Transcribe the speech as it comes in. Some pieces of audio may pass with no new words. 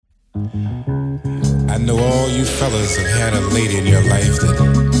I know all you fellas have had a lady in your life that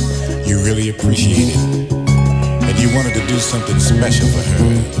you really appreciated, and you wanted to do something special for her,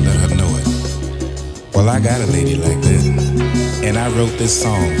 let her know it. Well, I got a lady like that, and I wrote this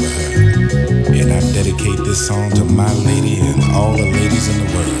song for her, and I dedicate this song to my lady and all the ladies in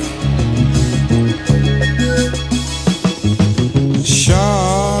the world.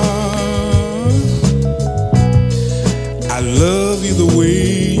 Sean, I love you the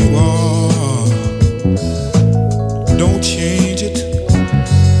way you are. Don't change it.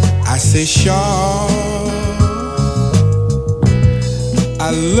 I say, Sean,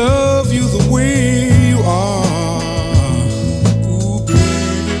 I love you the way you are. Ooh,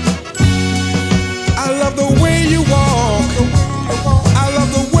 baby, I love the way you walk. I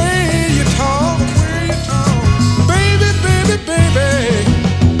love the way you talk. Baby, baby, baby,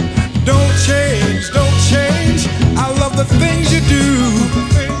 don't change, don't change. I love the things you do.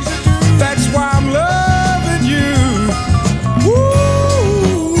 That's why I'm loving you.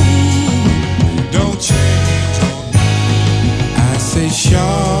 Woo! Don't change on me. I say, Sean,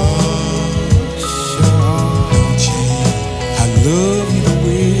 don't change. I love you the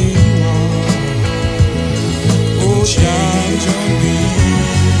way you are. Oh, change on me.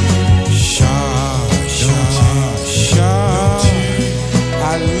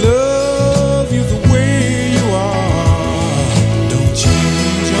 I love you the way you are. Don't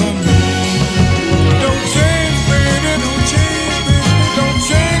change on me. Don't change, baby. Don't change, baby. Don't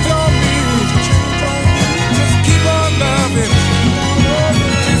change on me. Just keep on loving.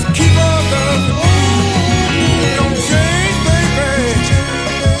 Just keep on loving me. Don't change, baby.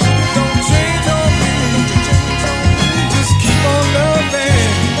 Don't change on me. Just keep on loving.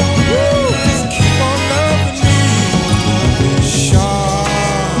 Just keep on loving me.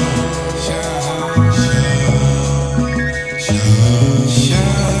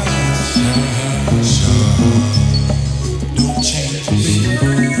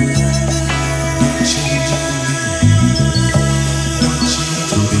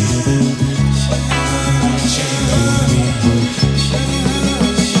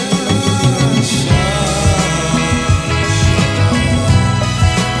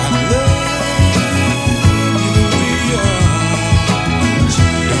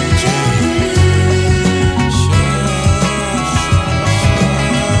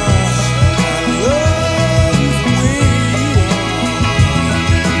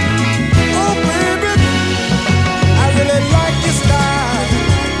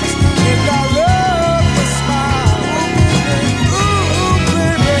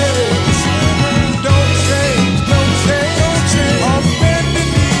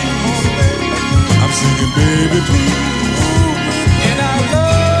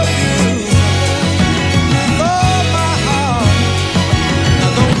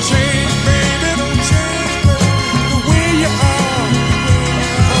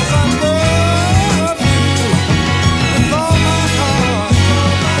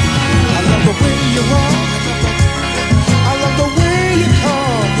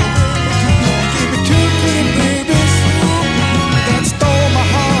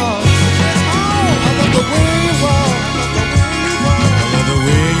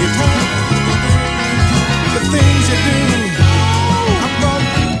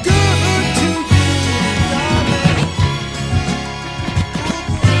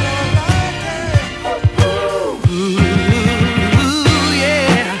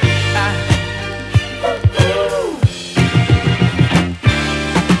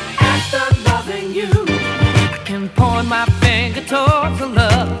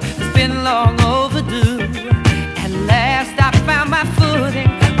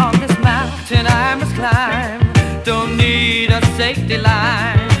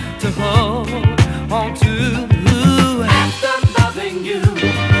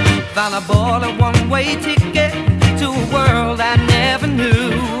 Found a ball, a one-way ticket to a world I never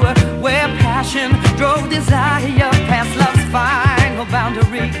knew, where passion drove desire past love's final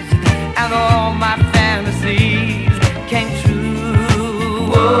boundaries, and all my fantasies came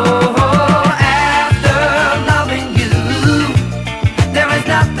true. Oh, after loving you, there is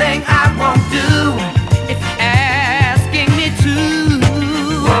nothing I won't do if you're asking me to.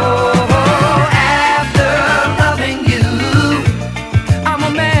 Oh, after loving you, I'm a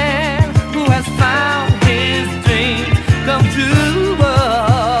man who has found his dreams come true.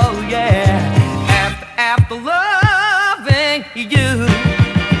 Oh yeah, after loving you,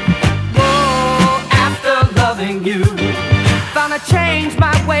 oh, after loving you, found I changed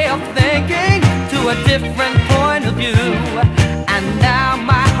my way of thinking to a different point of view, and now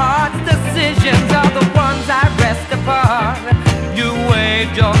my heart's decisions are the ones I rest upon. You wait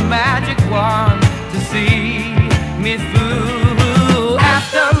waved your magic wand to see me through.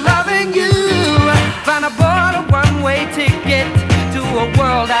 After loving you, found I bought a one-way ticket to a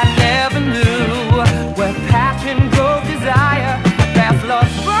world I never knew, where passion drove desire, past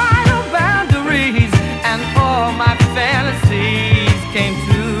lost vital boundaries, and all my fantasies came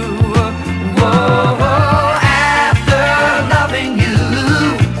true. Whoa, after loving you,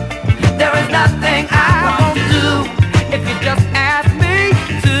 there is nothing I won't do if you just ask me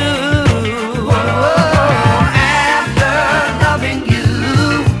to. Whoa.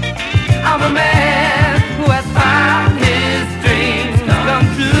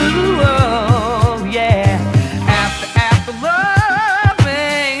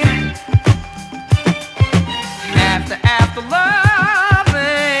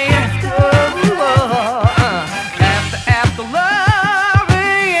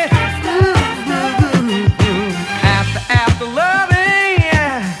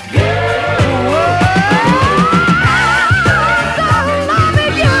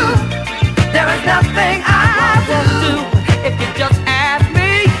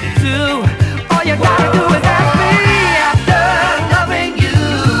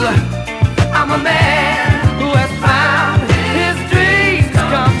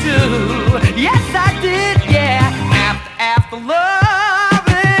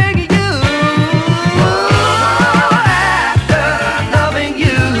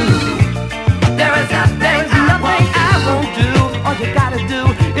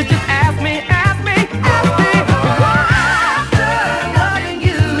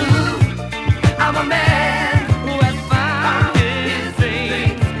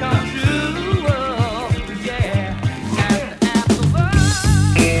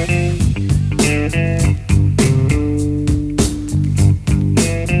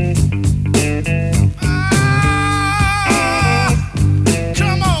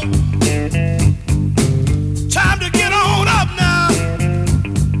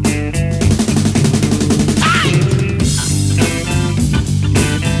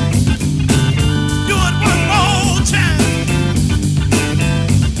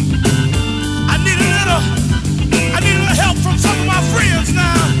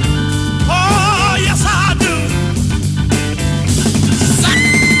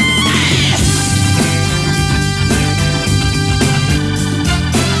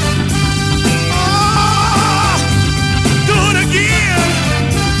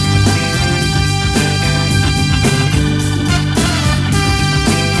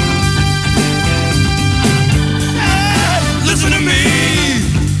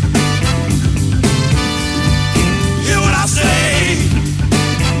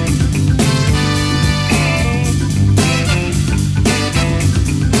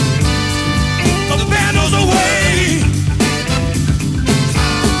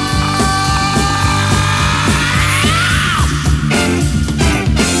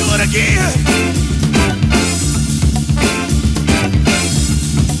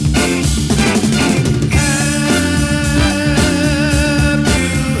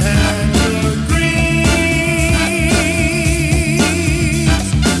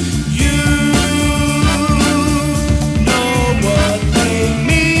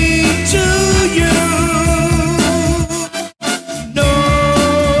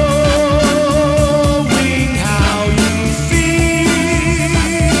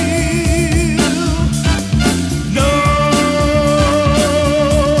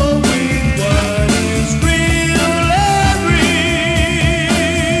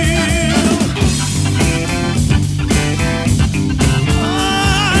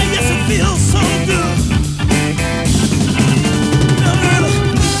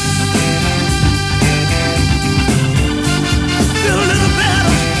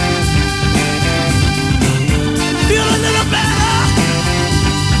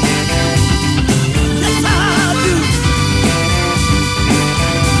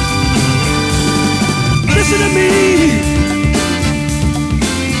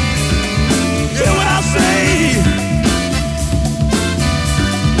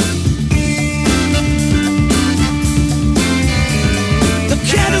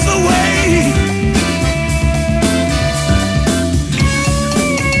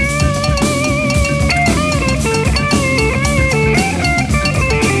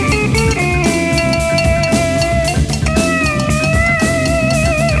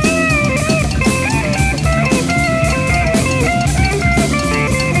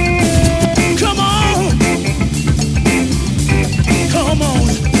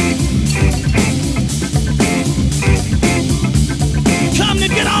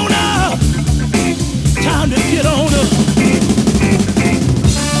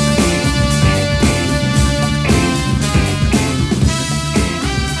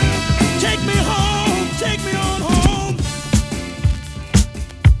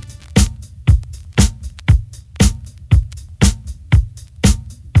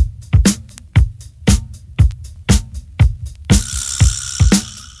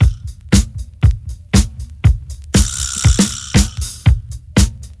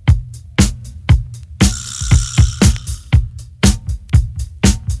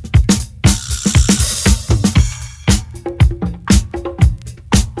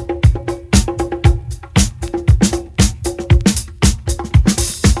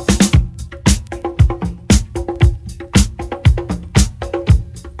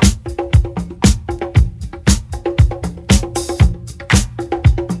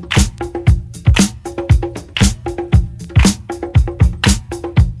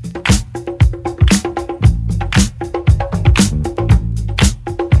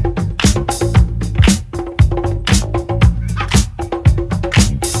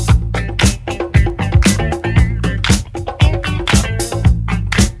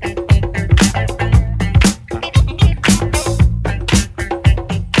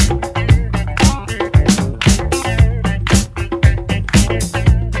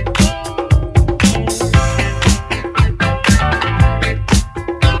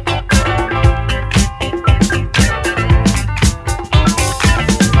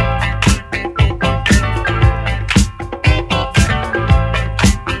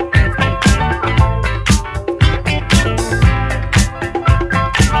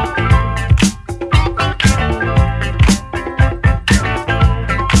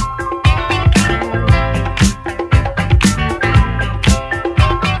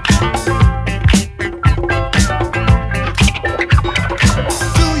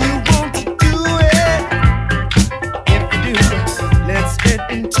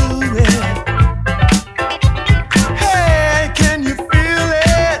 suited. Hey, can you feel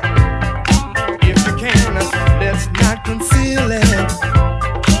it? If you can, let's not conceal it.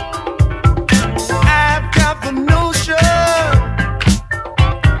 I've got the notion,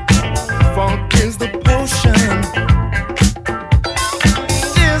 funk is the potion.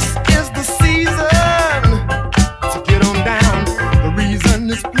 This is the season to get on down. The reason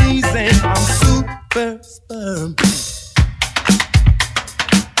is pleasing. I'm super sperm.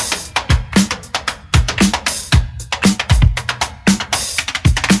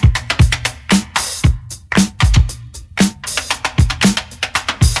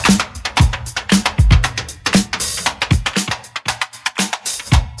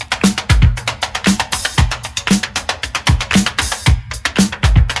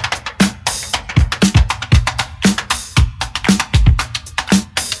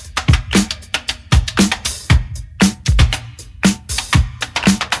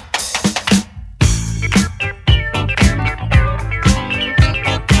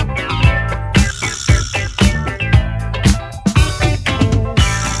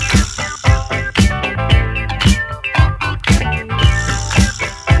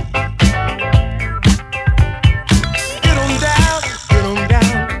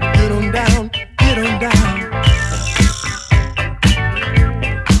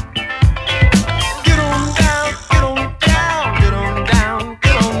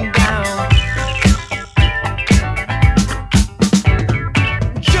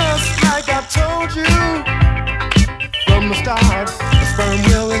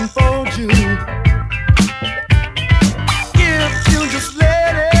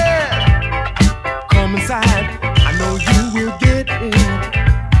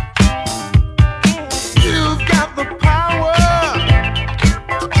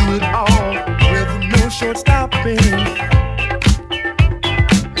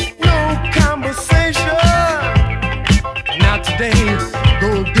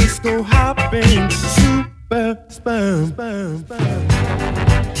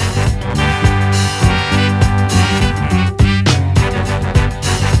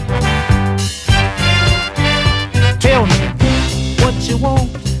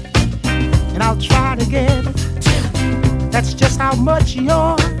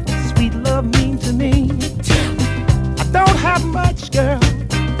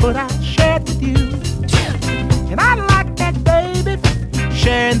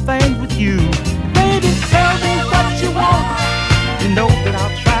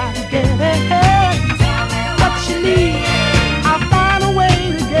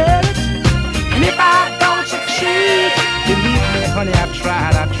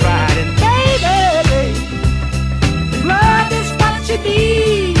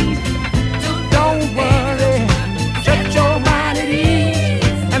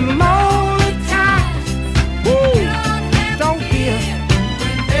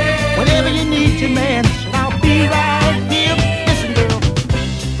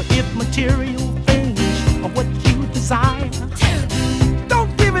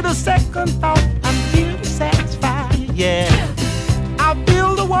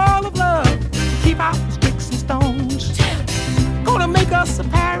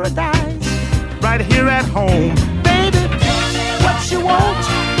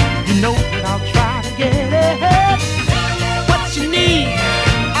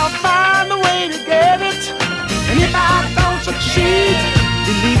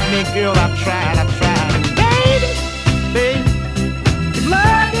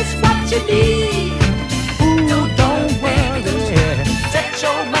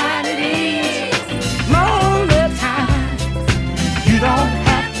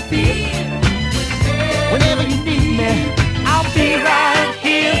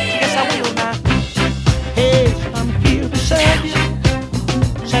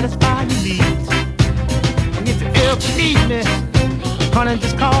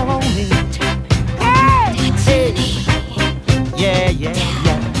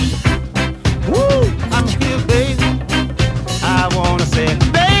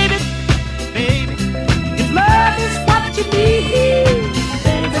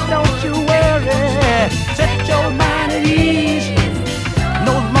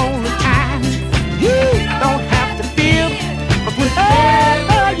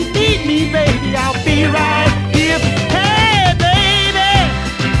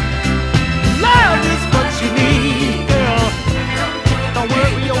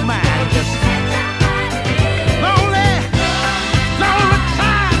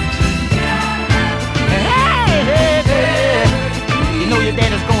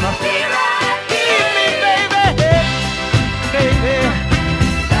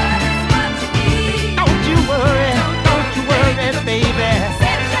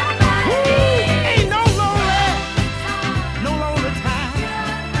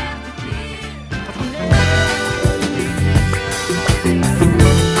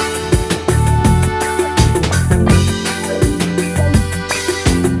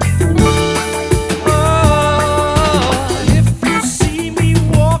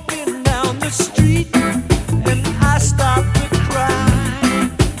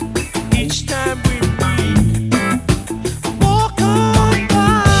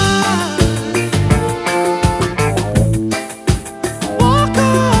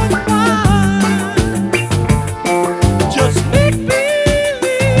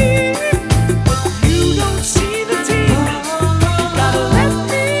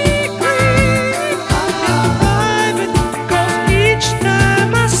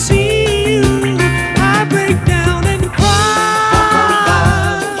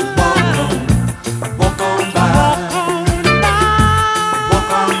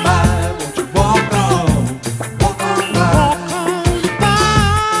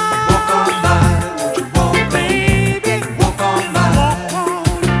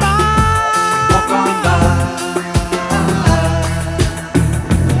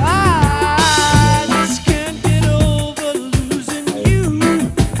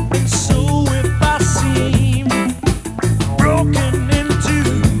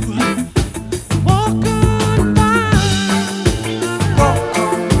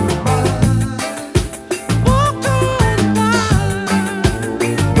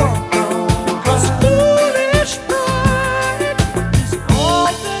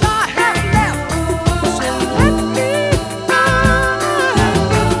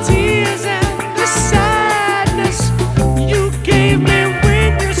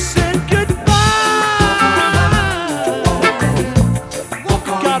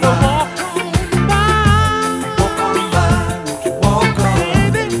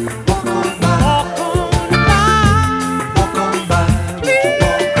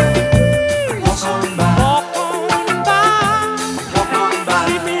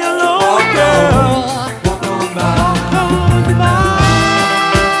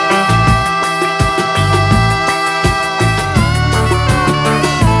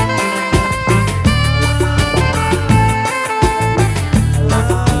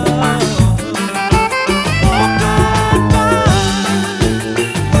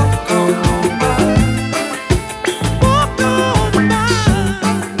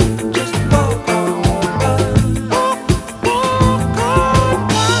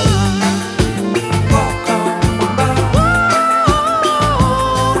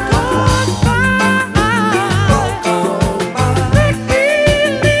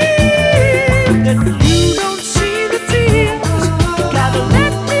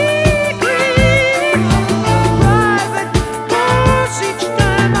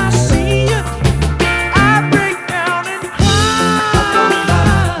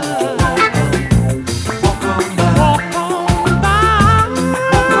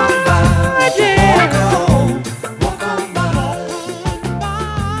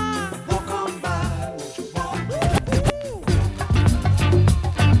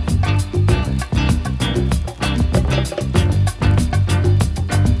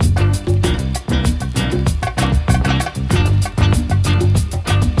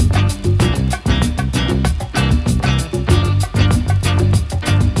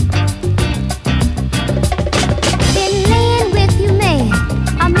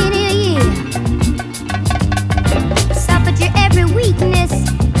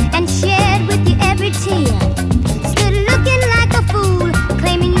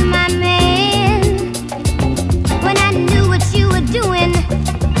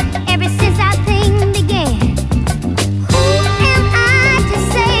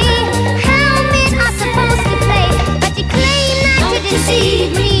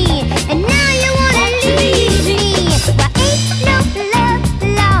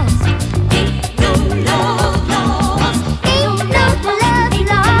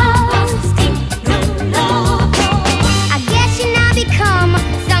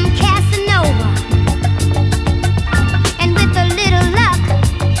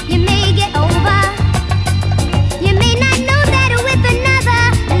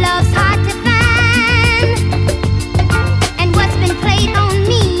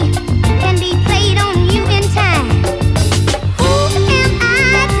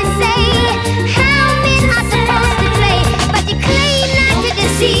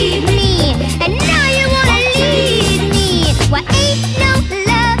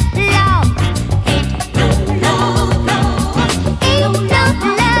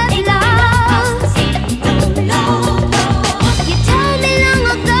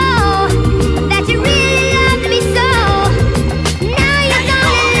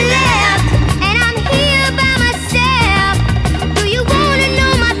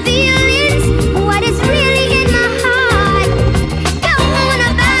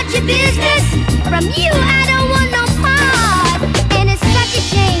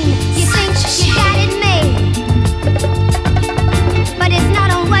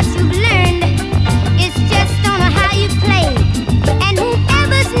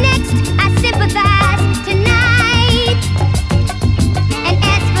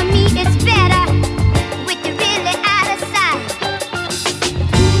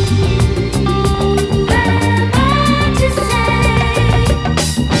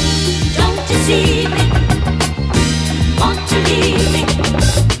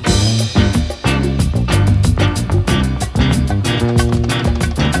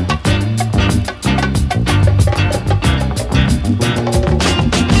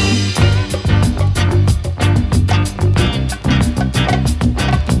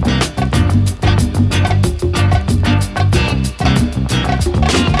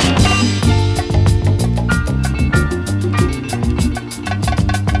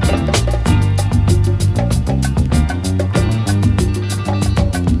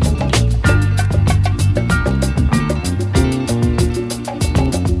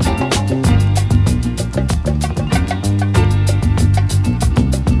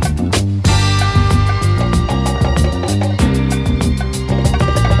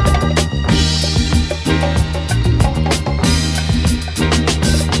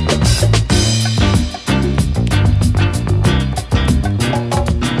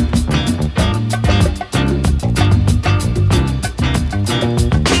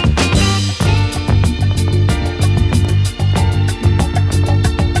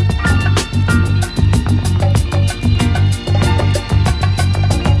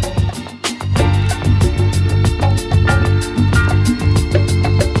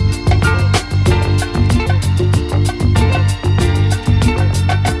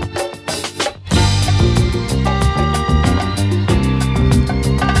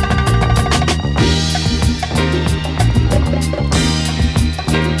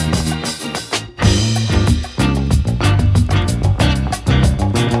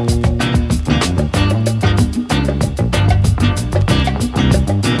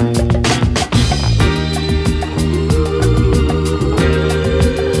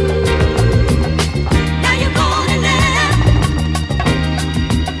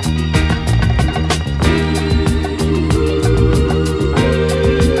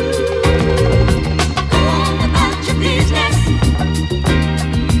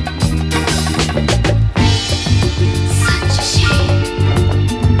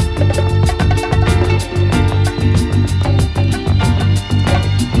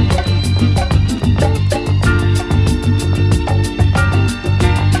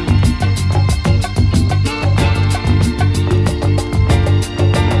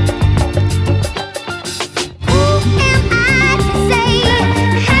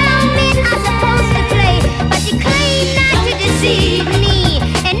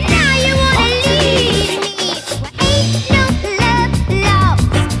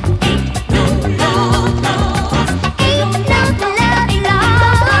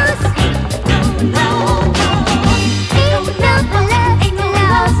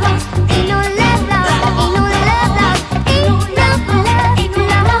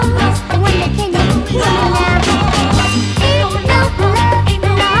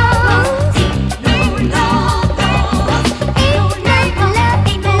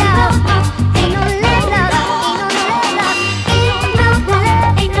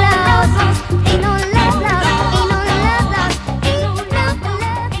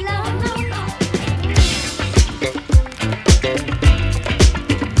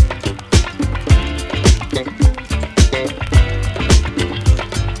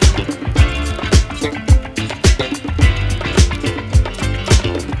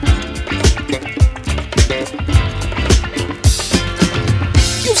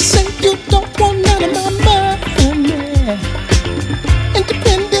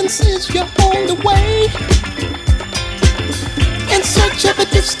 this is your only way. In search of a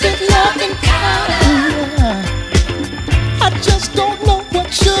distant love encounter, I just don't know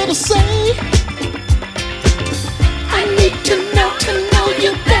what should I say. I need to know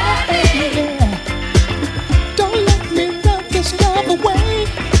you better. Don't let me run this love away.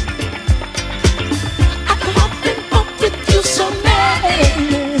 I could hop and up with you so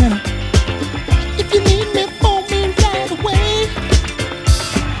mad. If you need me, phone me right away.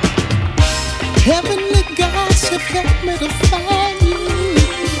 Heavenly gods have helped me to find you.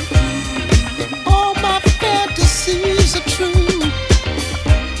 All my fantasies are true.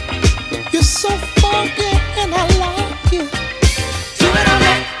 You're so funky and I like you. Do it all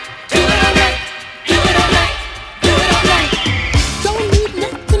night, do it all night, do it all night, do it all night. Don't need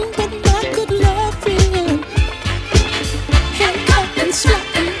nothing but my good loving. Handcuff and slap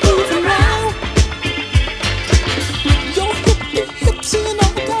and move around. Your hips in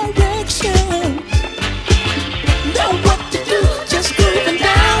all directions. Know what to do, just grooving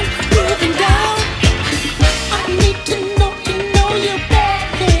down, grooving down. I need to know you're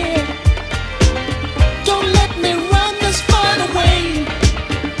better. Don't let me run this fun away.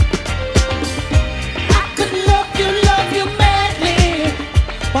 I could love you madly.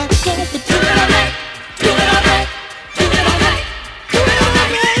 Why don't we do it all night, do it all night, do it all night, do it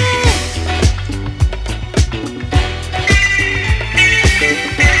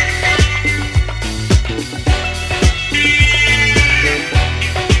all night.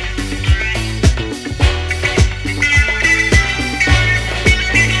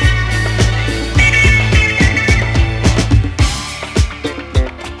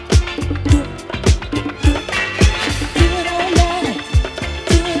 Do it all night,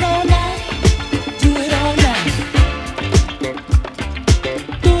 do it all night, do it all night.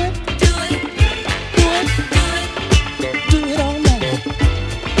 Do it, do it, do it, do it all night. Do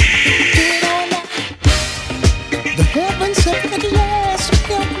it all night. The heavens have at last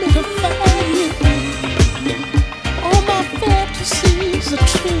helped me to find you. All my fantasies are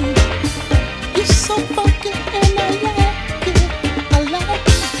true. You're so funky and I like it. I like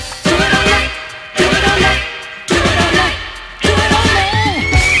it. Do it all night, do it all night, do it all night, do it all night.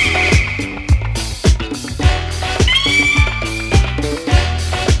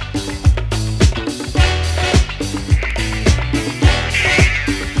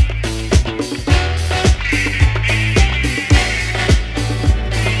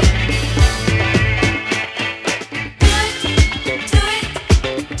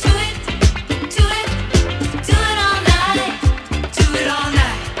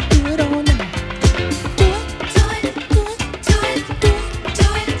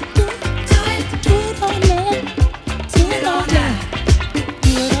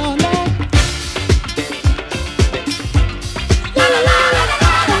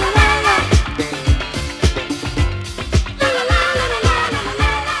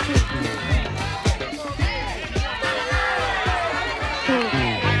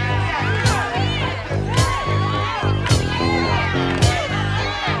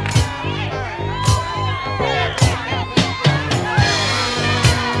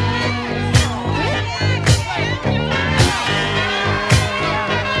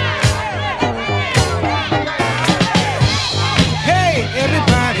 Hey,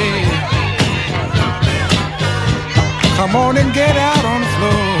 everybody, come on and get out on the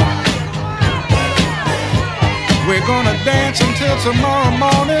floor. We're gonna dance until tomorrow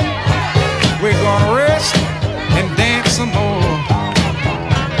morning. We're gonna rest and dance some more.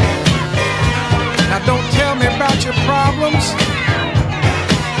 Now don't tell me about your problems.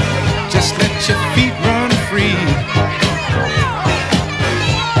 Just let your feet run free.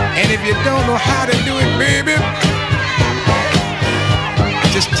 And if you don't know how to do it, baby,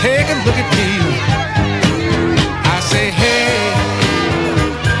 just take a look at me. I say, hey,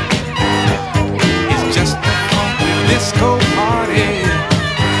 it's just a funky disco party.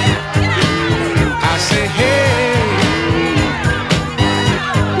 I say, hey,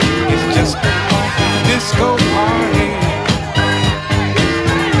 it's just a funky disco party.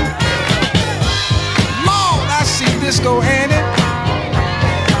 Lord, I see Disco Annie.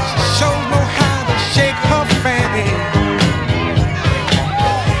 She sure know how to shake her fanny.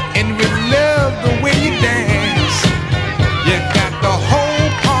 And we love the way you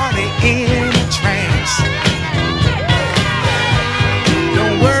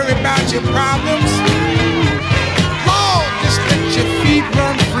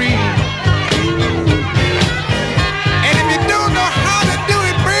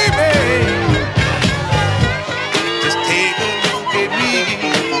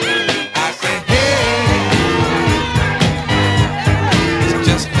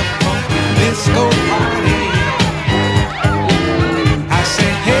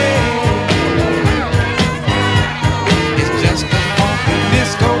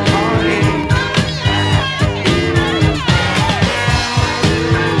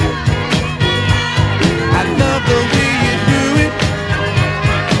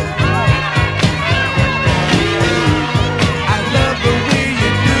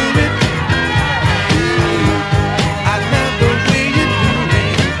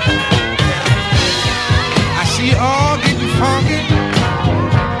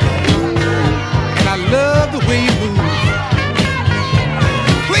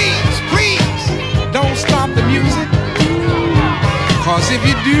 'cause if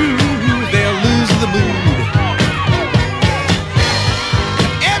you do, they'll lose the mood.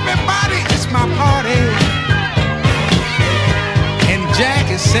 Everybody, it's my party, and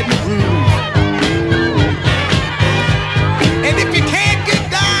Jack is setting the groove. And if you can't get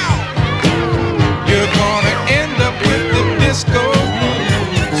down, you're gonna end up with the disco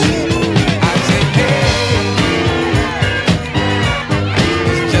blues. I say, hey,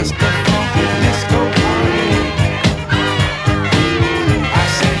 it's just a funky disco party. I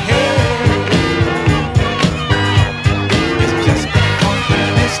say, hey, it's just a funky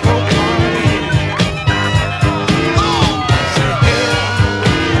disco party. Oh, I say, hey,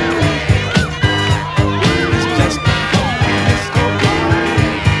 it's just a funky disco party.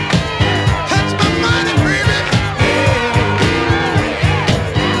 Touch my body, baby.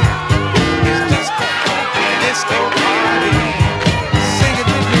 It's just a funky disco party. Sing it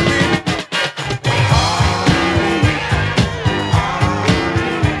with me, baby.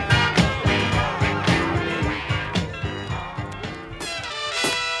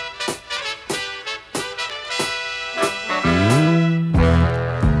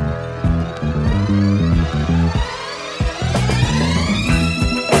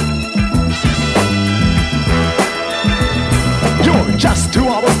 You're just who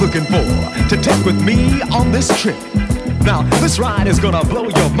I was looking for to take with me on this trip. Now, this ride is gonna blow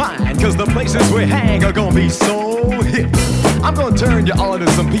your mind, 'cause the places we hang are gonna be so hip. I'm gonna turn you on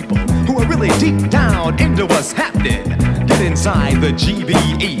to some people who are really deep down into what's happening. Get inside the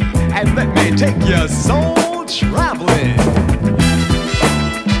GBE and let me take your soul traveling.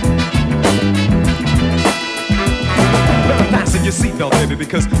 Better fasten your seatbelt, baby,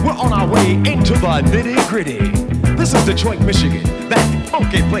 because we're on our way into the nitty-gritty. This is Detroit, Michigan, that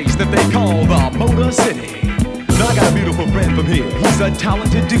funky place that they call the Motor City. Now I got a beautiful friend from here. He's a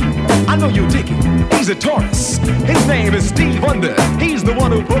talented dude. I know you'll dig him. He's a Taurus. His name is Steve Wonder. He's the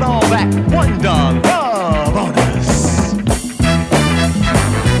one who put all that wonder love on us.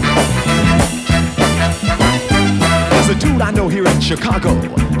 There's a dude I know here in Chicago.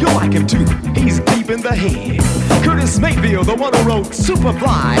 You'll like him too. He's deep in the head. Curtis Mayfield, the one who wrote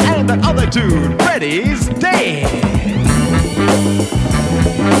Superfly, and that other dude, Freddie's dead.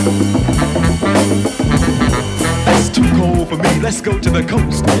 That's too cold for me. Let's go to the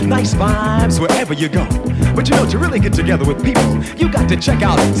coast. Nice vibes wherever you go. But you know, to really get together with people, you got to check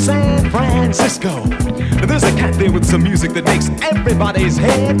out San Francisco. There's a cat there with some music that makes everybody's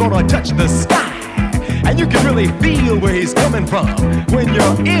head wanna touch the sky. And you can really feel where he's coming from when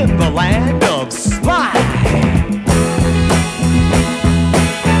you're in the land of slide.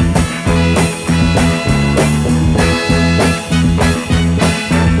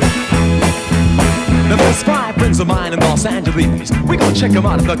 Now there's 5 friends of mine in Los Angeles. We gonna check them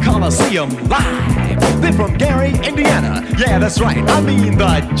out at the Coliseum live. They're from Gary, Indiana. Yeah, that's right. I mean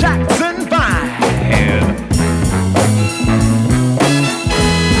the Jackson 5.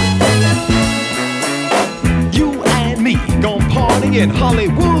 You and me gon' party in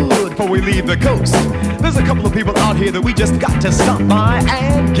Hollywood before we leave the coast. There's a couple of people out here that we just got to stop by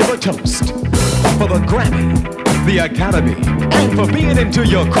and give a toast. For the Grammy, the Academy, and for being into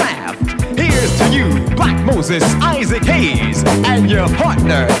your craft. Here's to you, Black Moses, Isaac Hayes, and your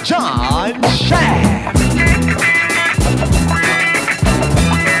partner, John Shaft.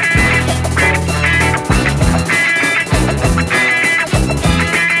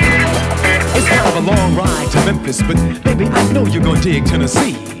 It's kind of a long ride to Memphis, but baby, I know you're gonna dig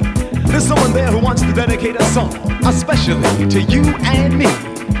Tennessee. There's someone there who wants to dedicate a song, especially to you and me,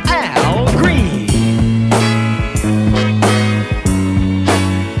 Al Green.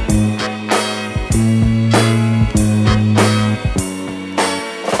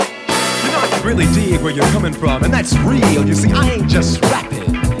 Really dig where you're coming from, and that's real. You see, I ain't just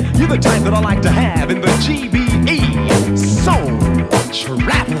rapping. You're the type that I like to have in the GBE, soul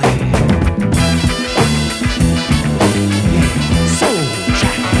traveling. Yeah, soul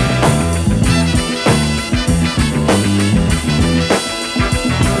traveling.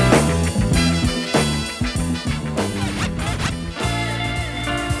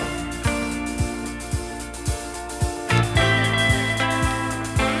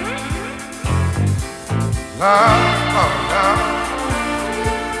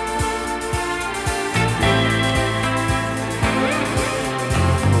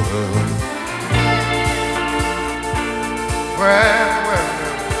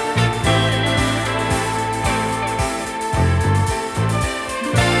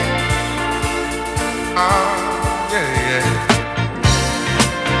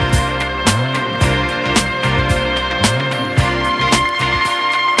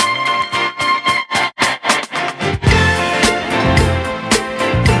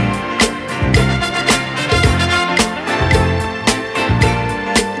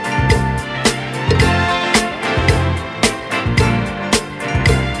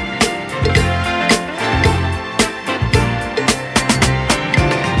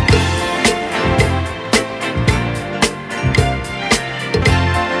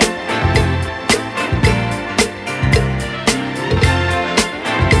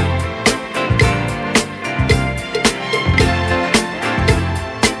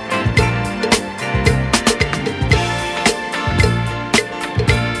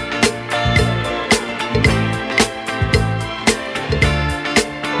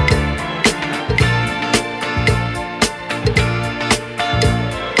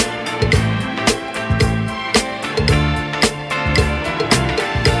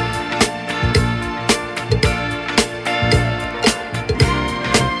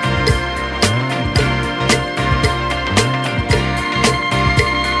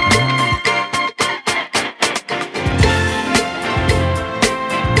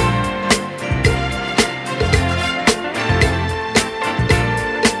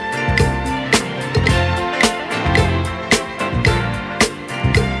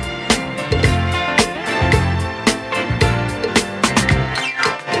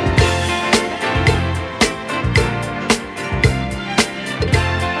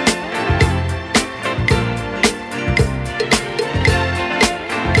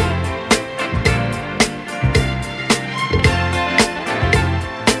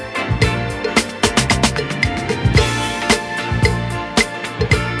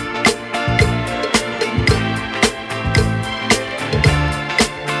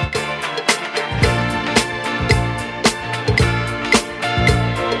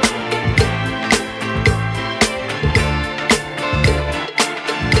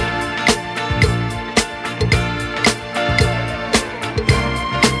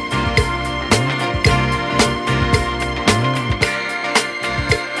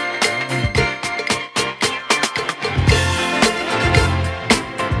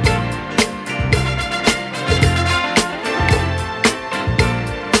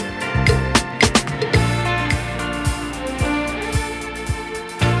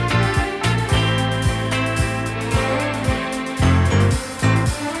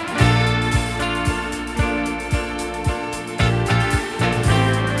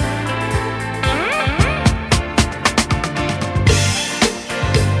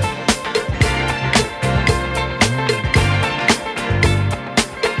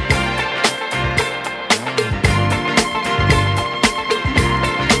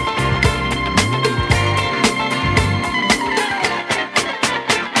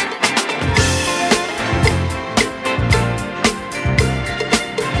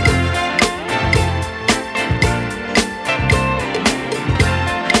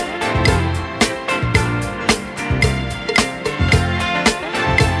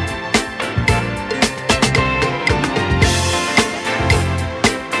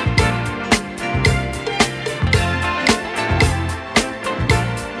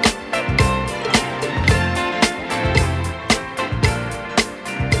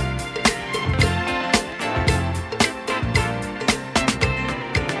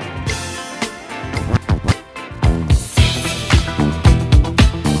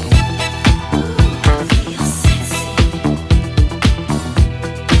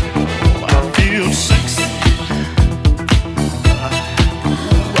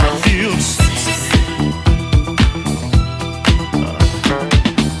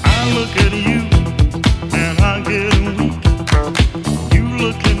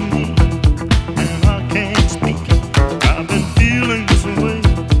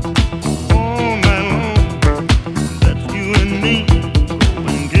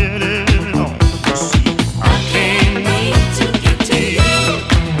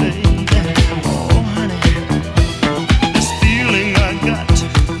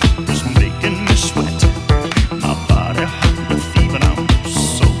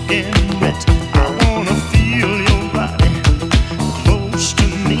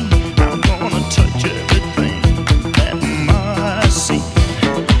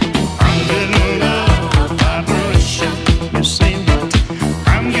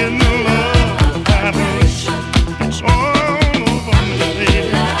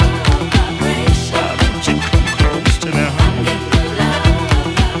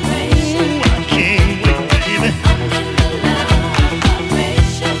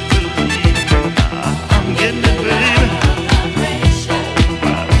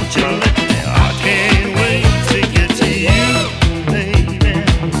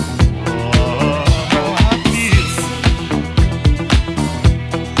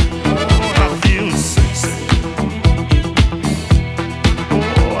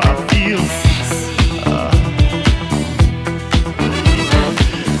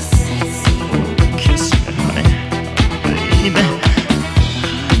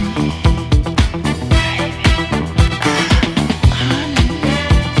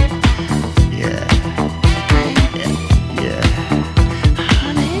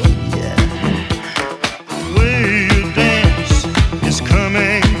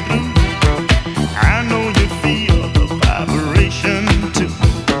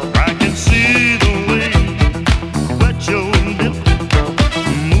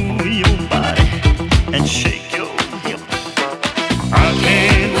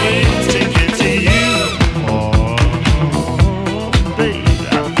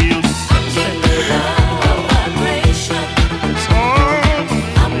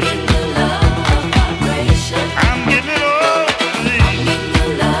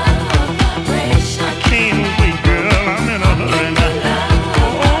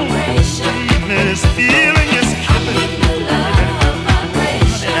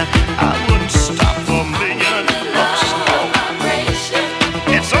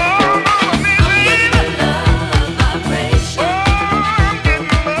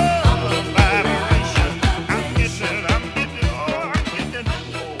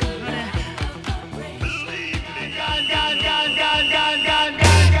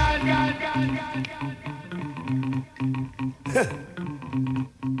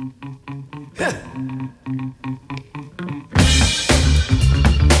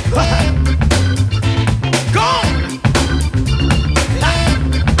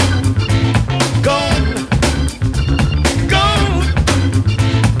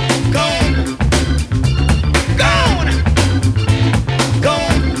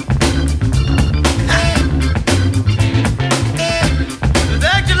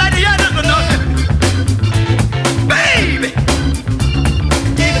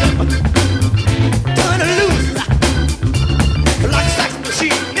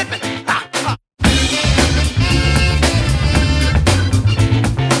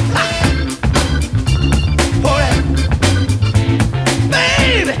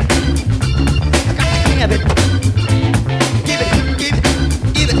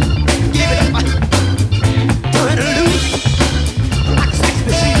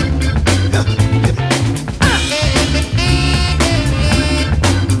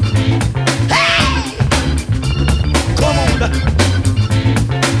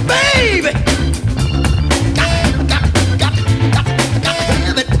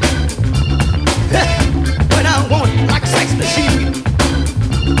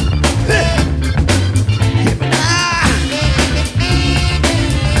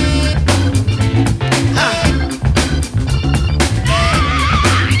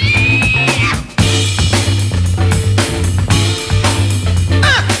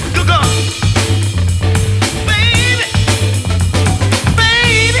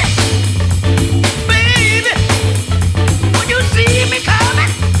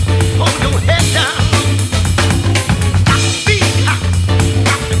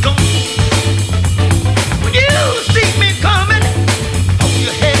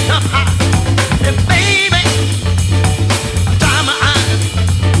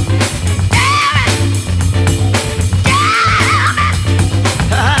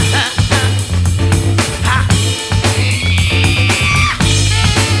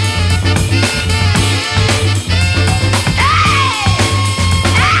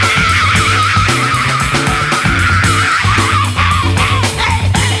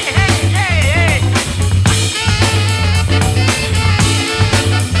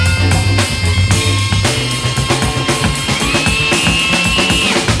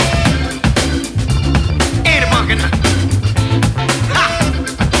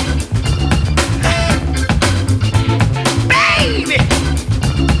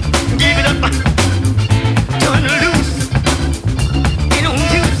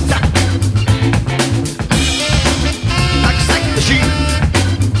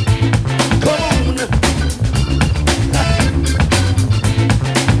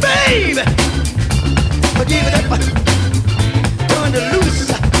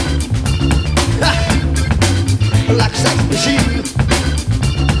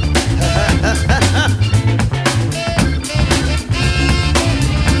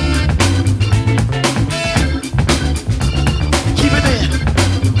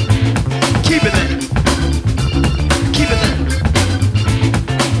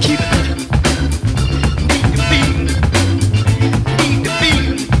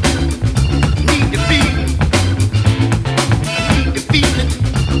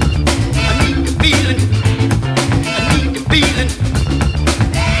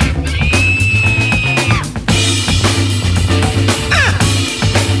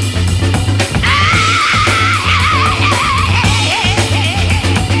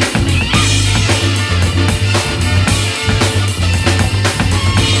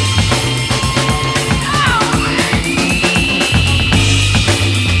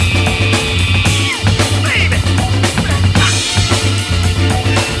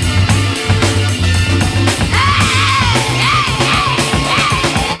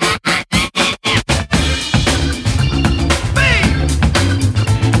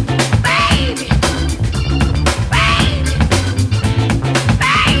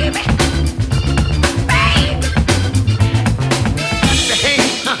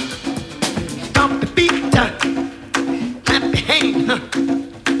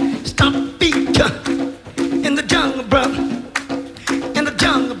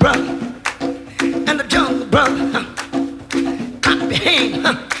 jungle brother, and the jungle brother, clap your hand,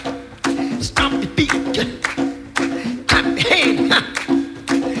 stomp your feet, clap your hand,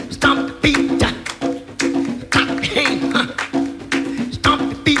 stomp your feet, clap your hand, stomp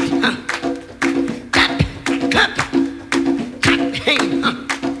your feet, clap, clap, clap your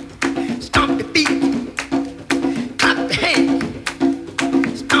hand, stomp your feet, clap your hand,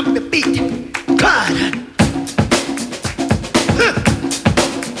 stomp your feet, clap.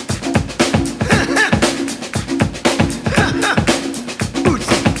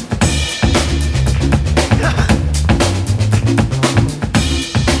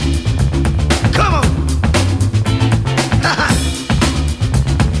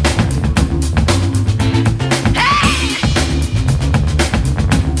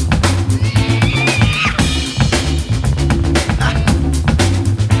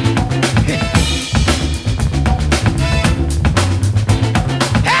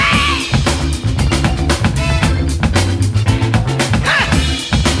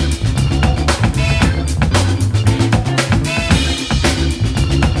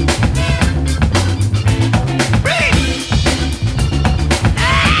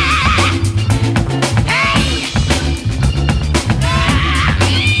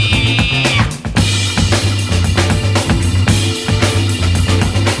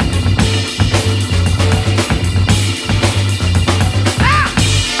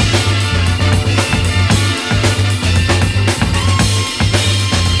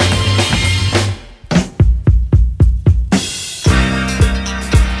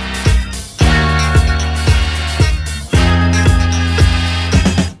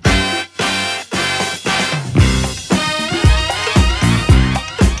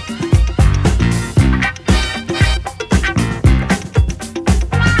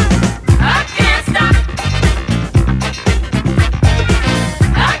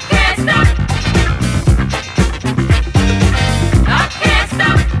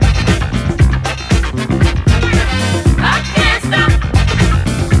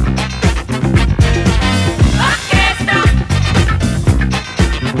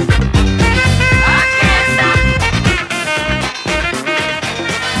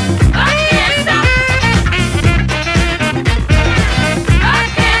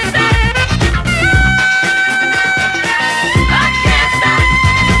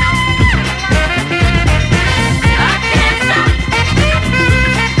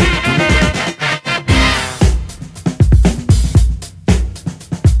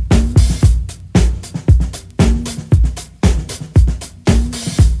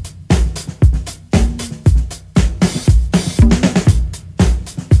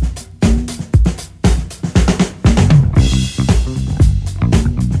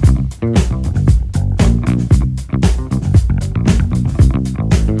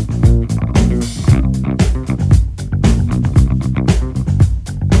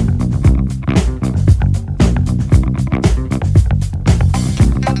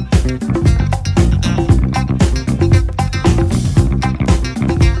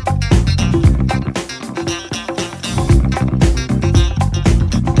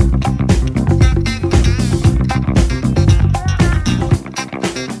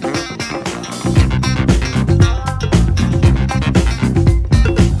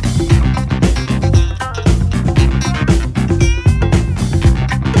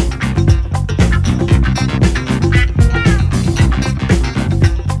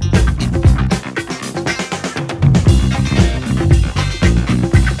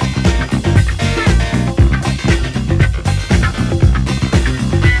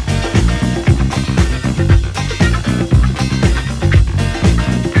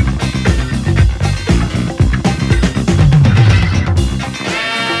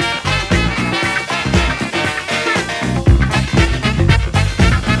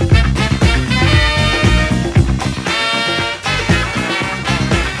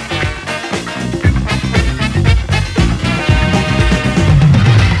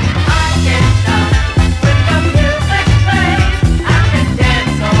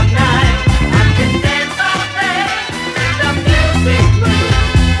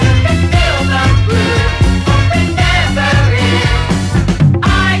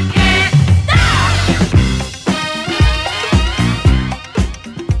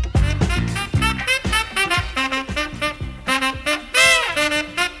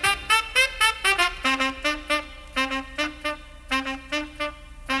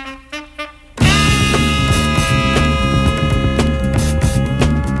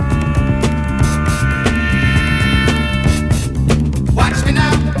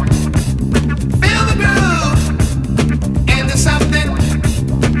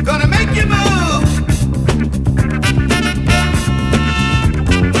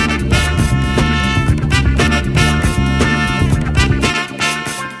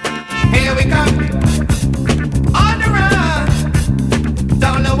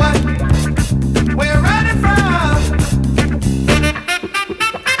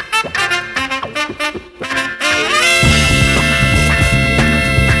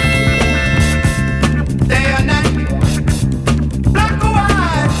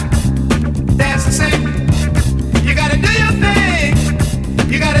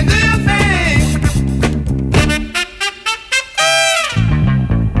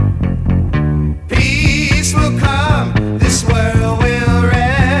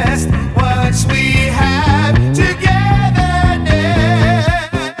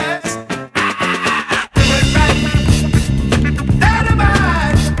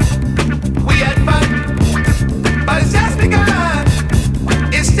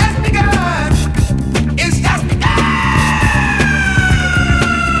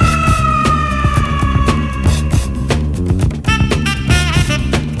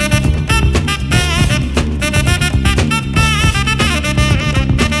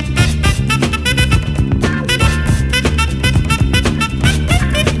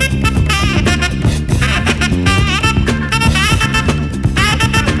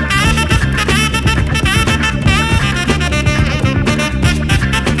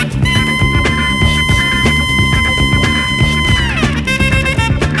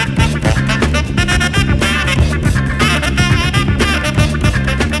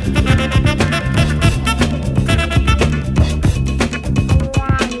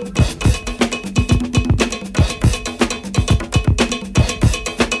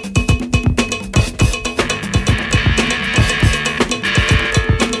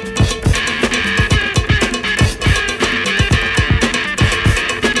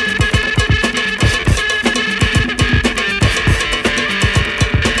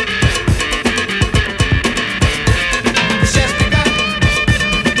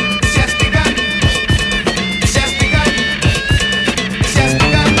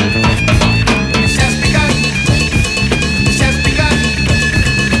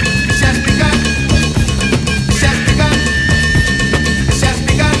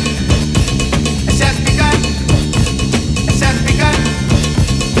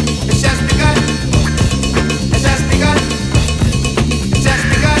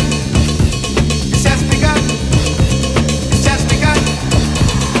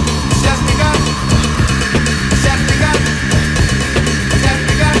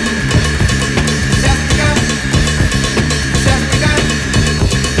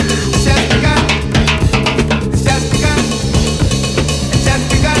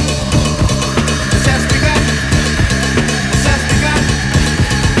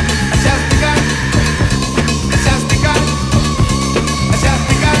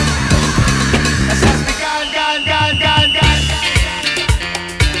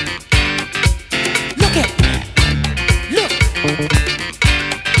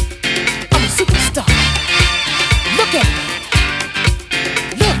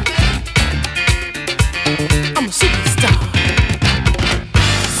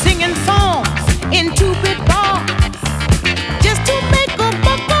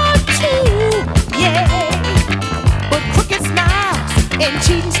 and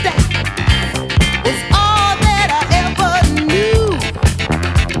cheating style was all that I ever knew.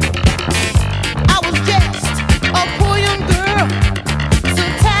 I was just a poor young girl, so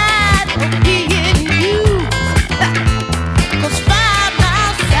tired of being used. 'Cause 5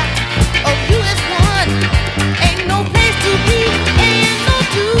 miles south of US 1 ain't no place to be, ain't no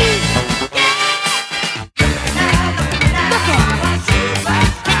dues. Look at me.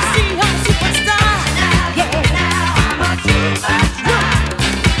 Can't see I'm a superstar. Yeah.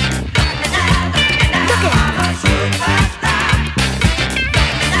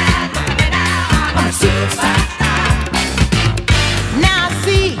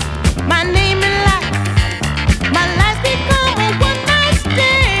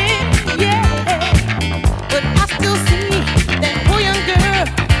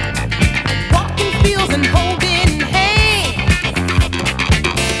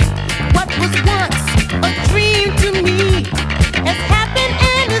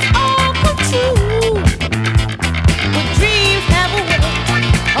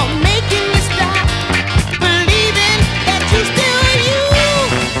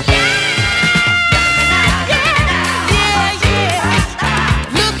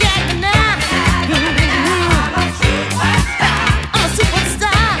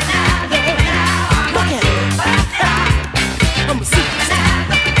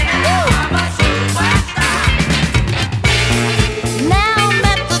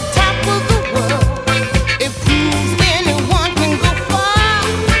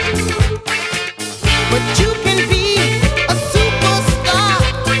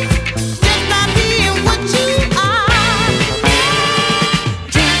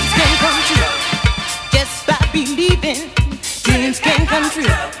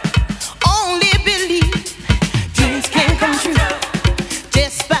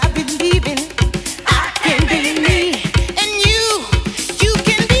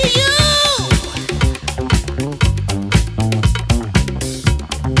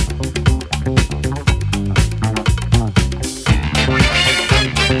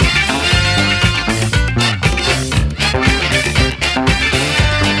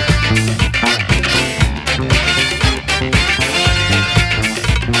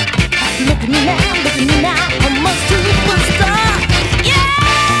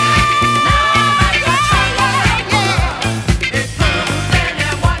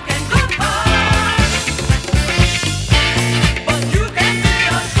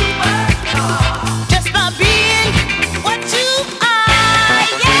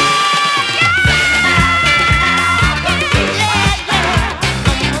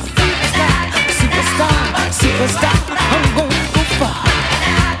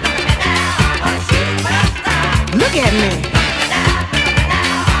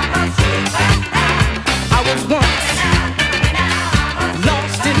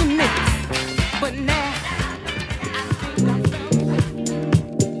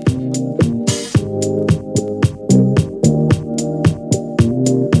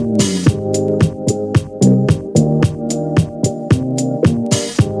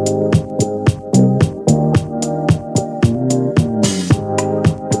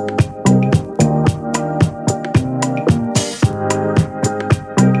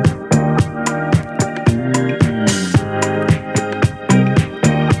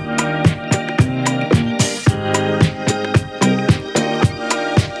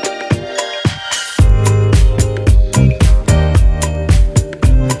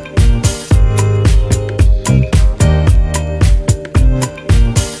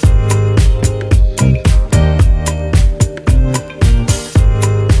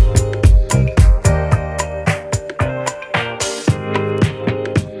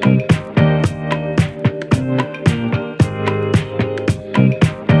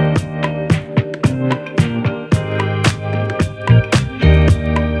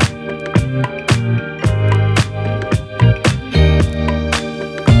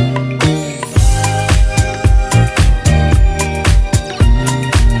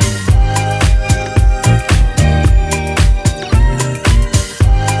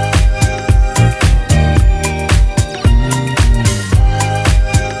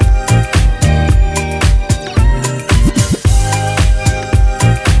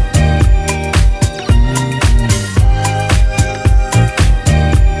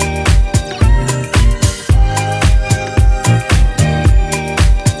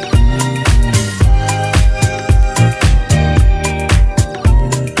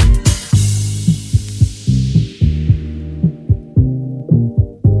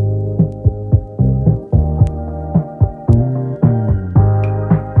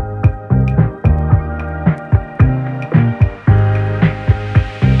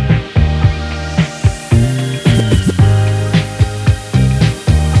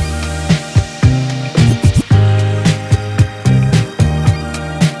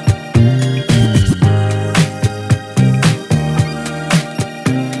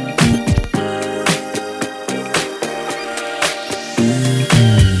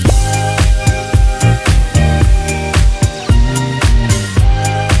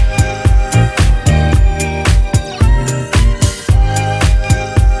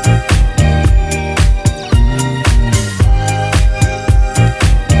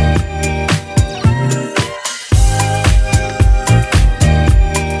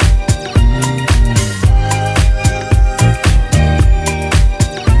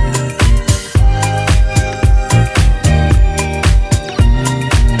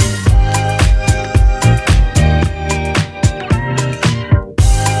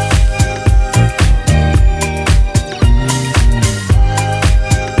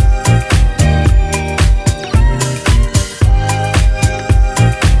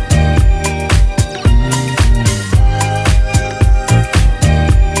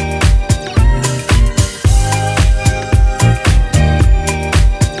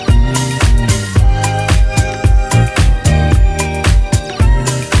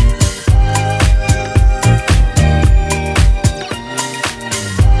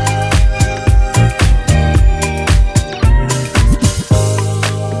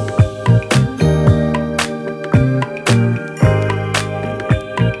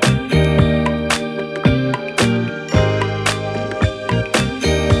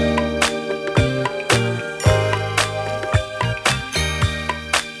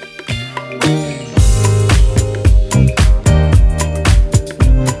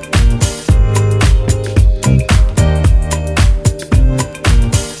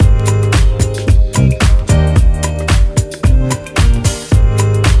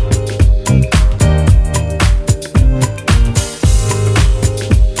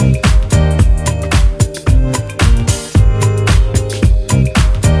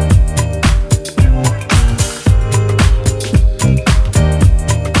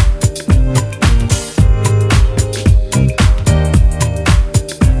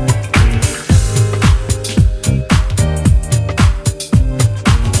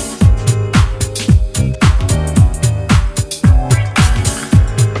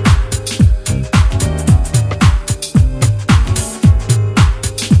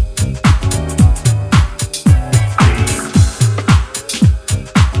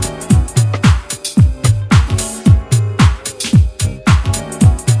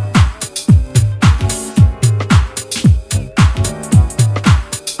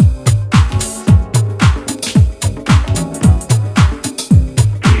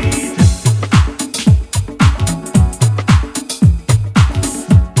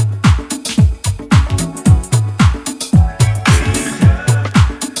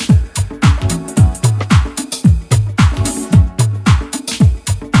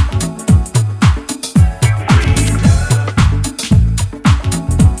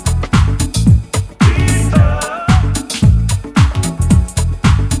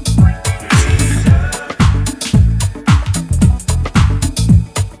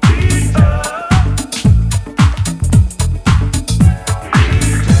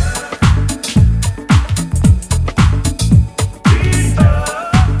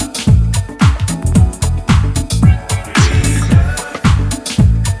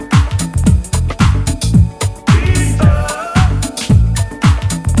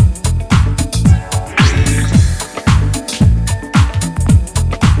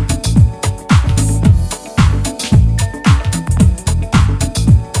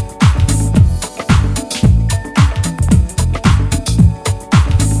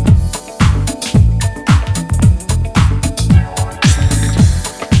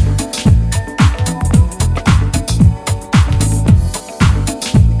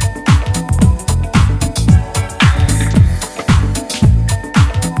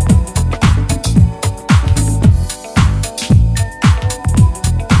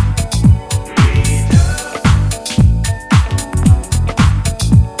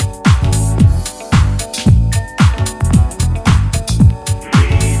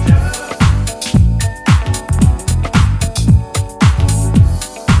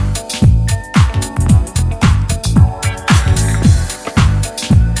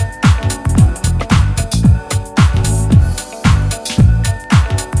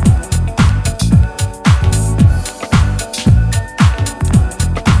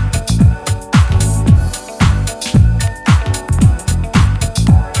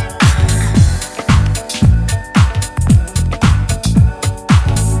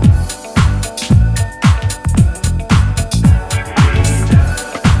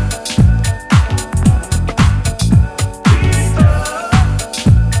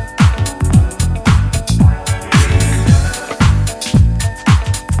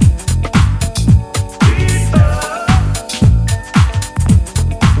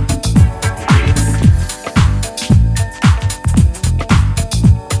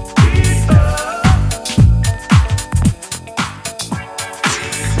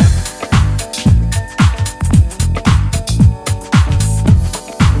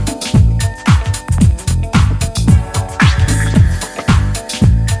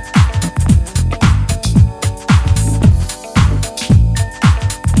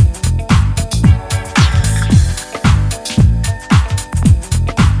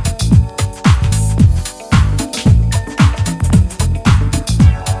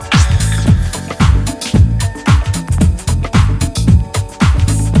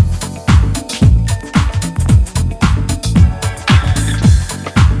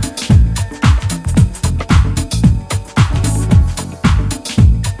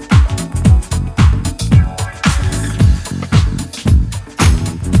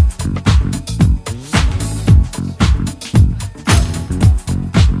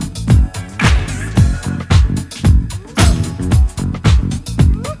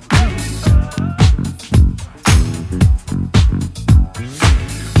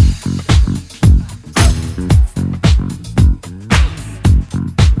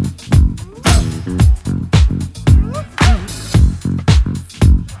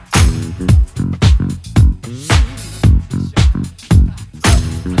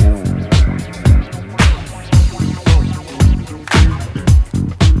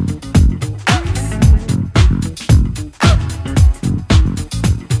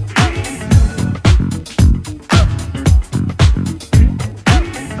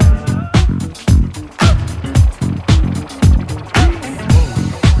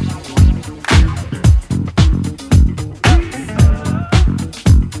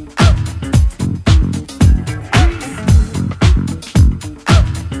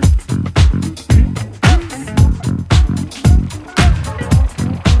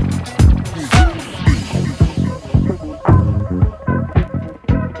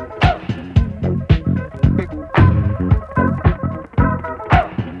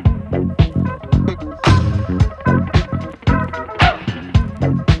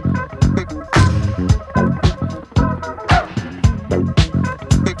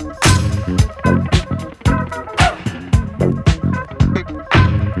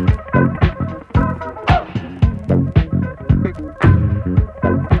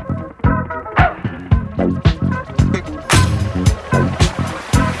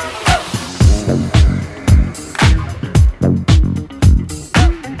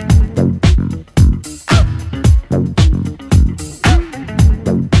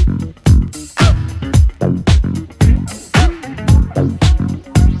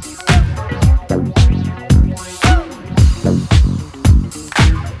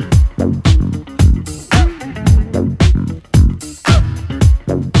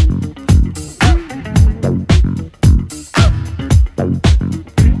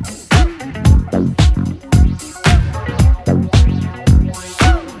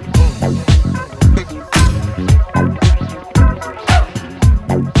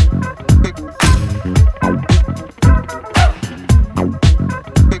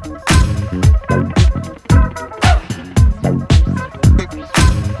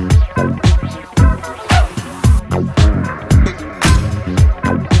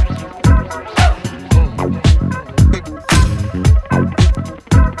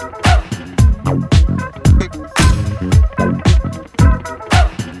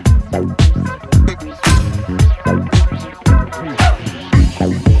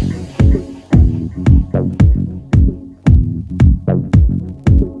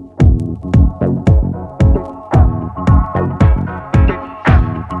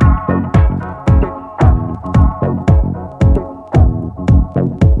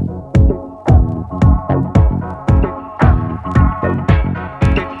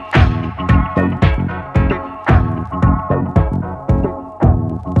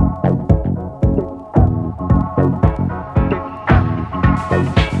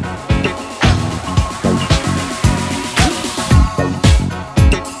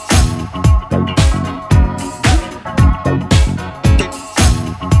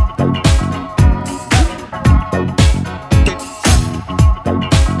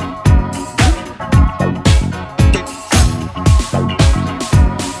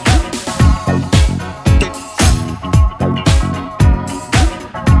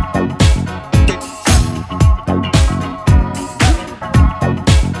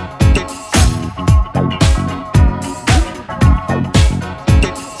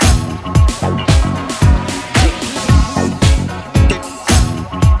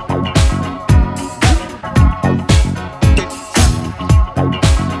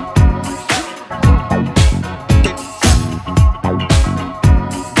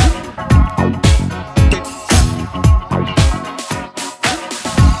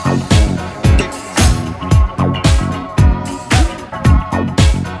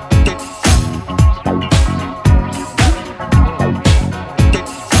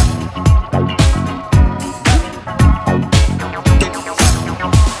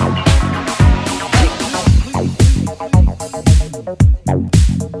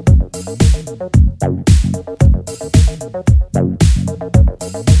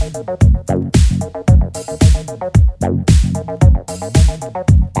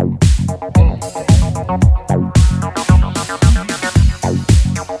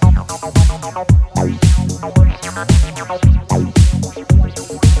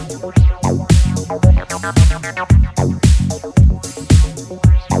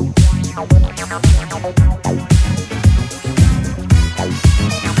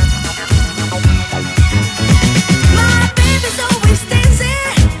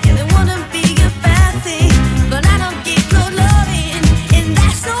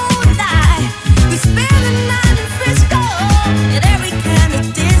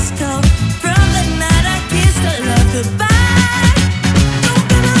 From the night I kissed her love goodbye. Don't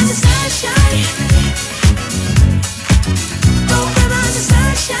get on the sunshine.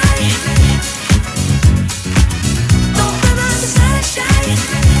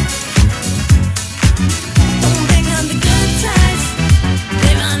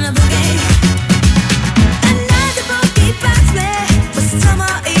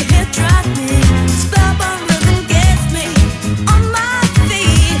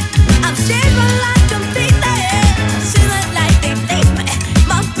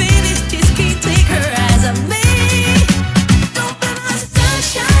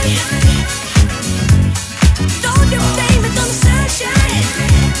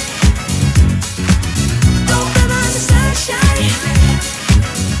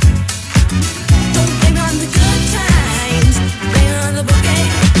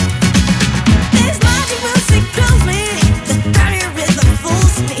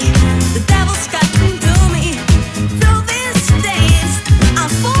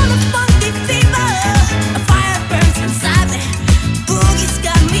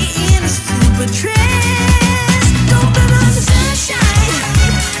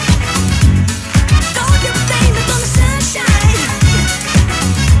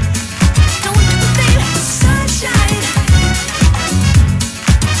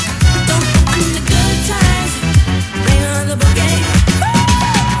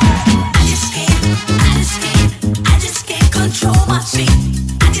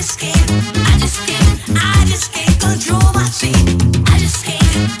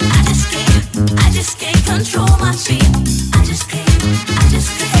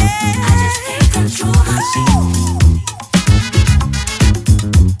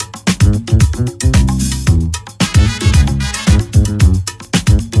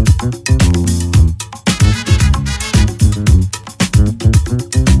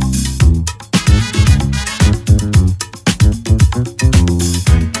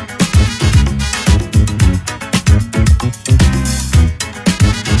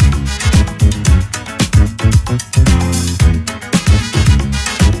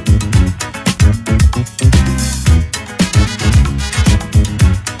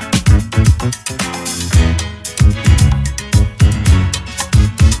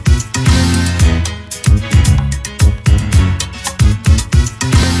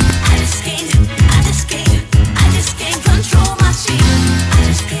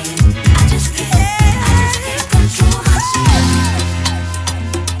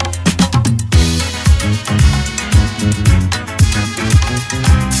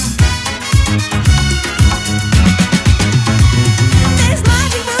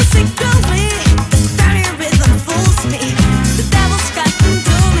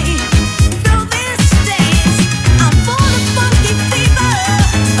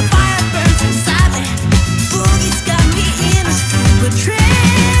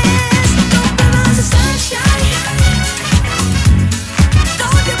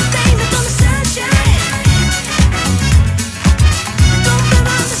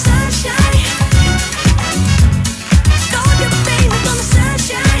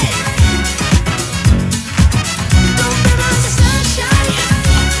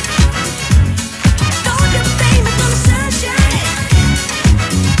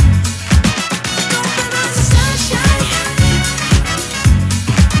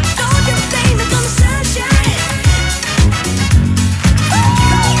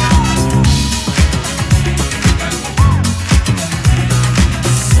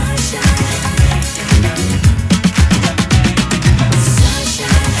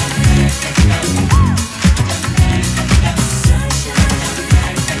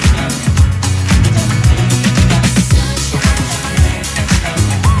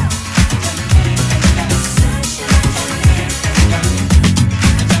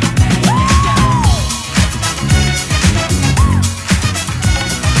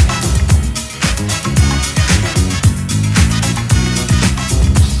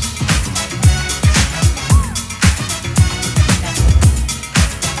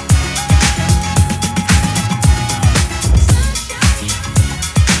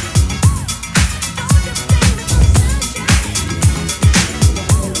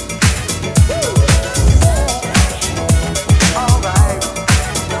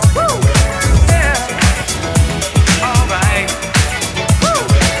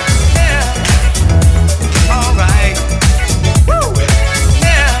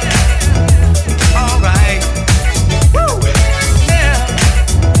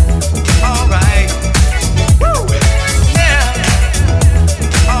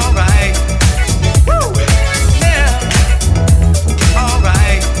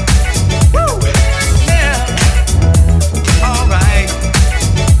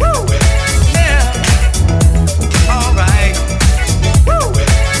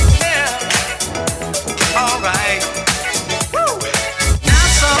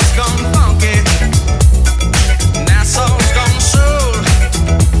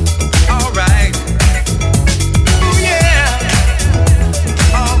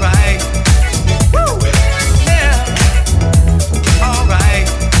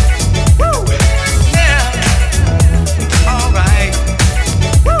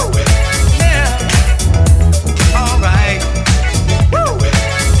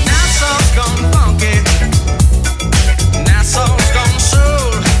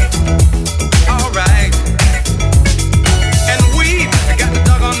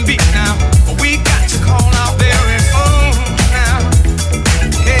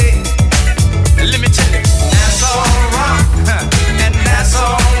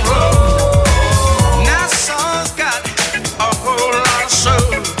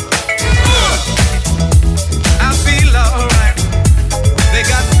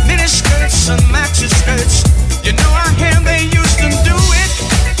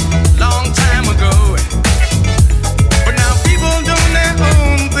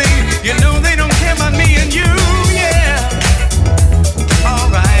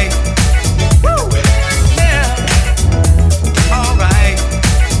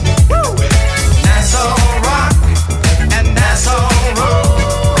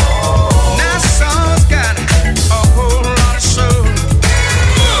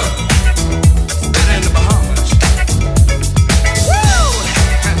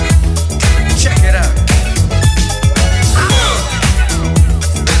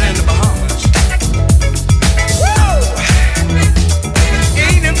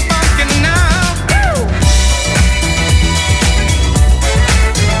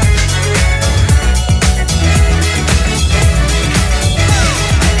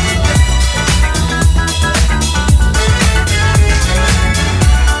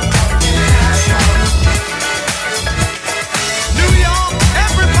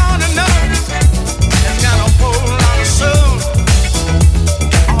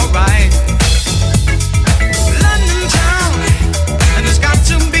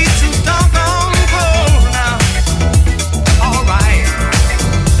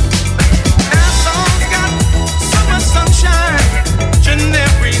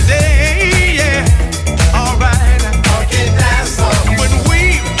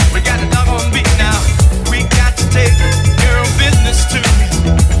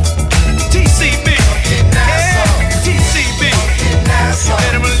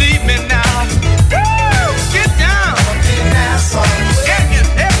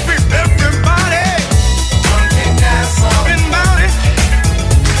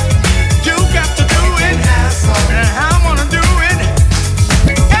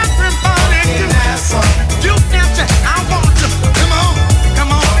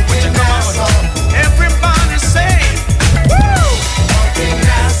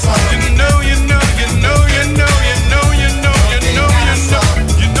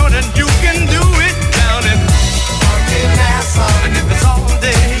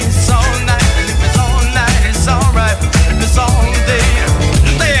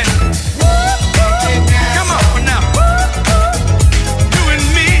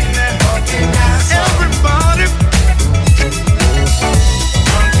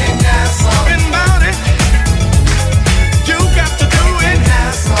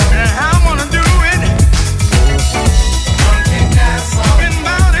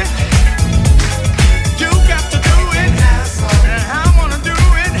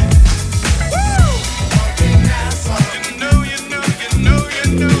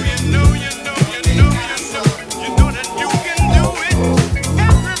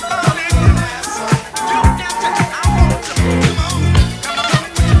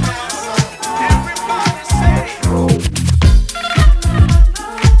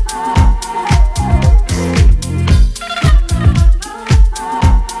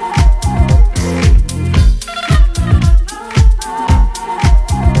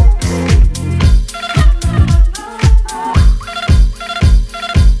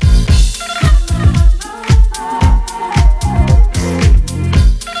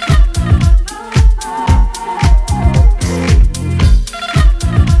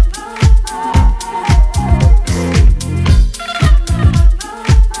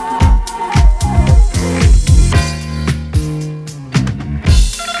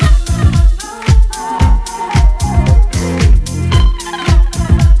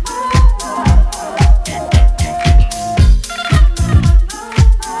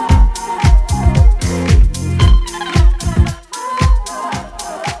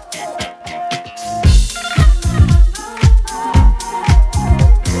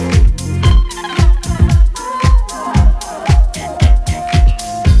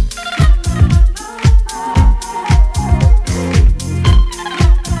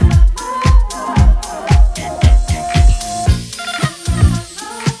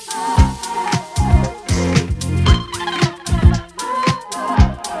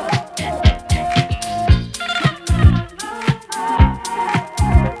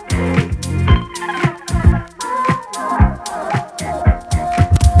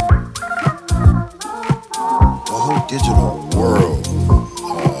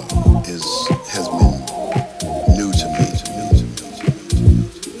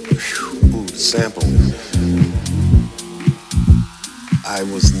 sample. I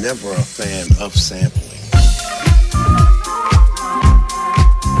was never a fan of sampling.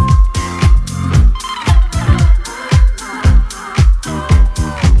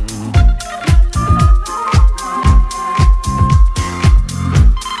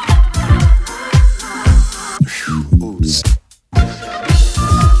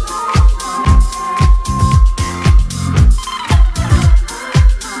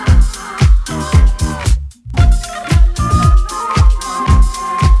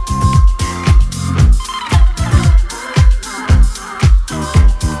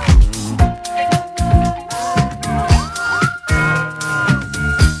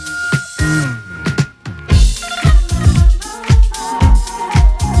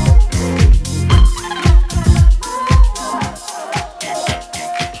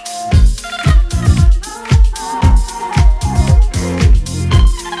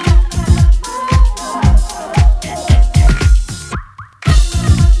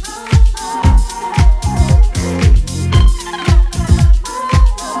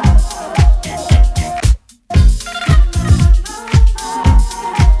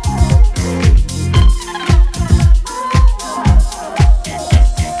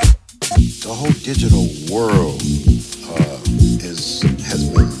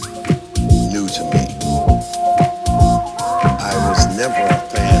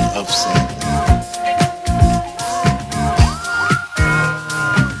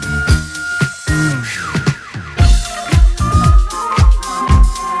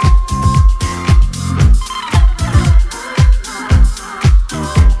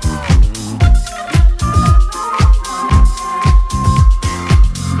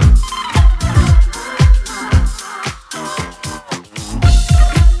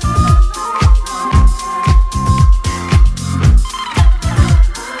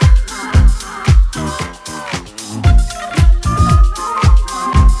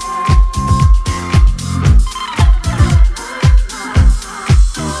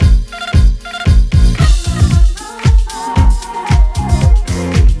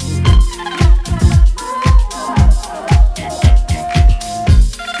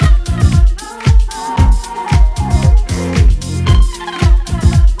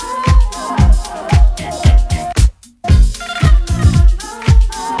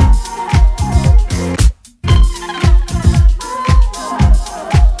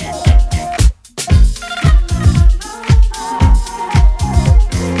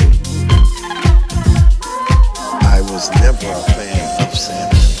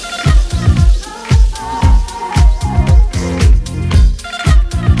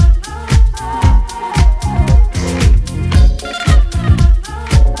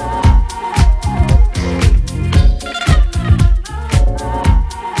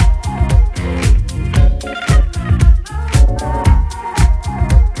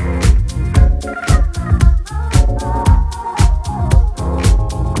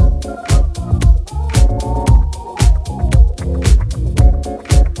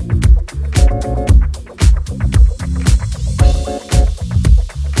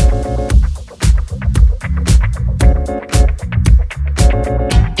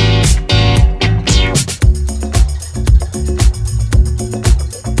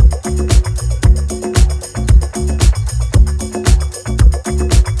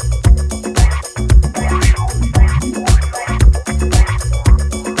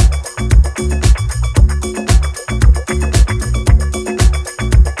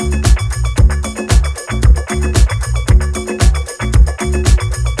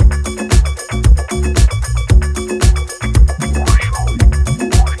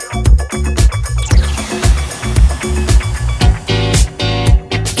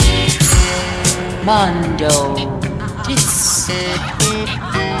 Mondo. It's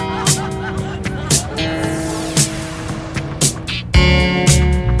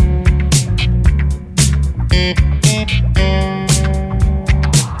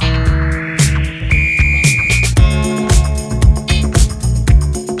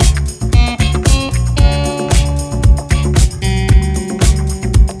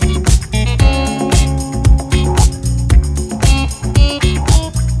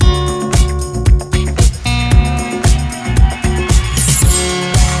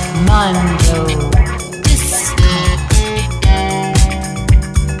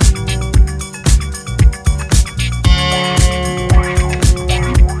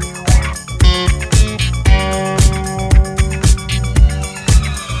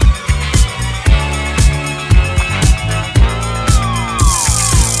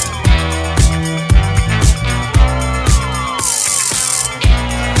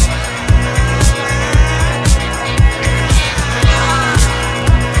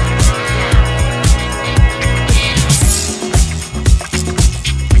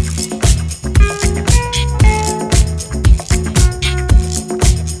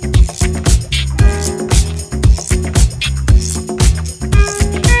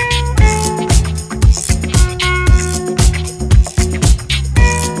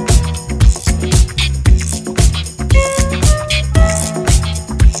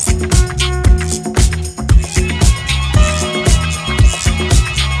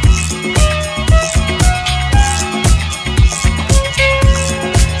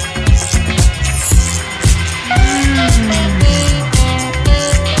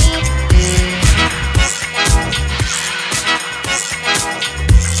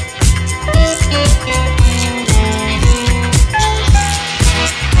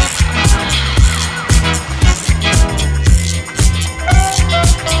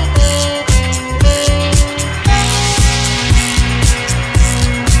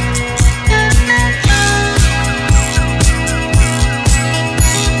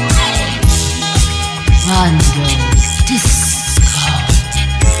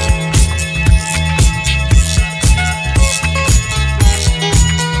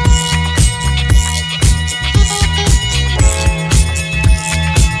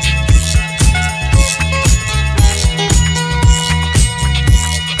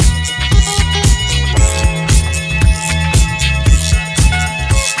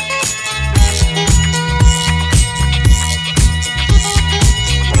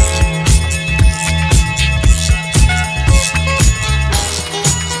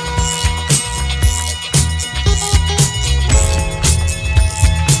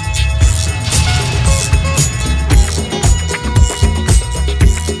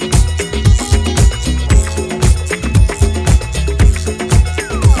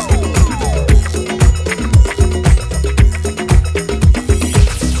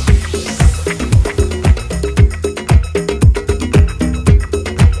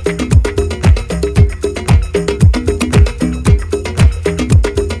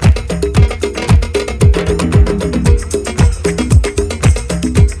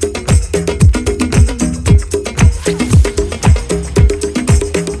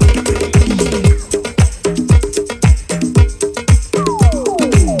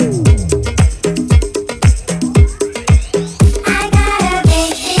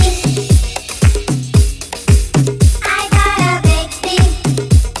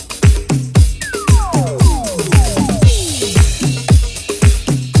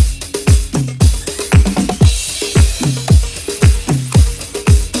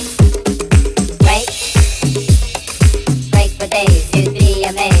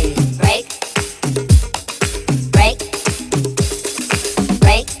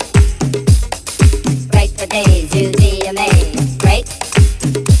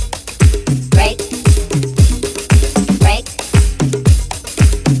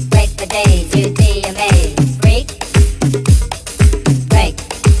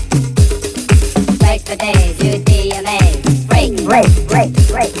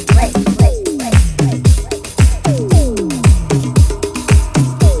break.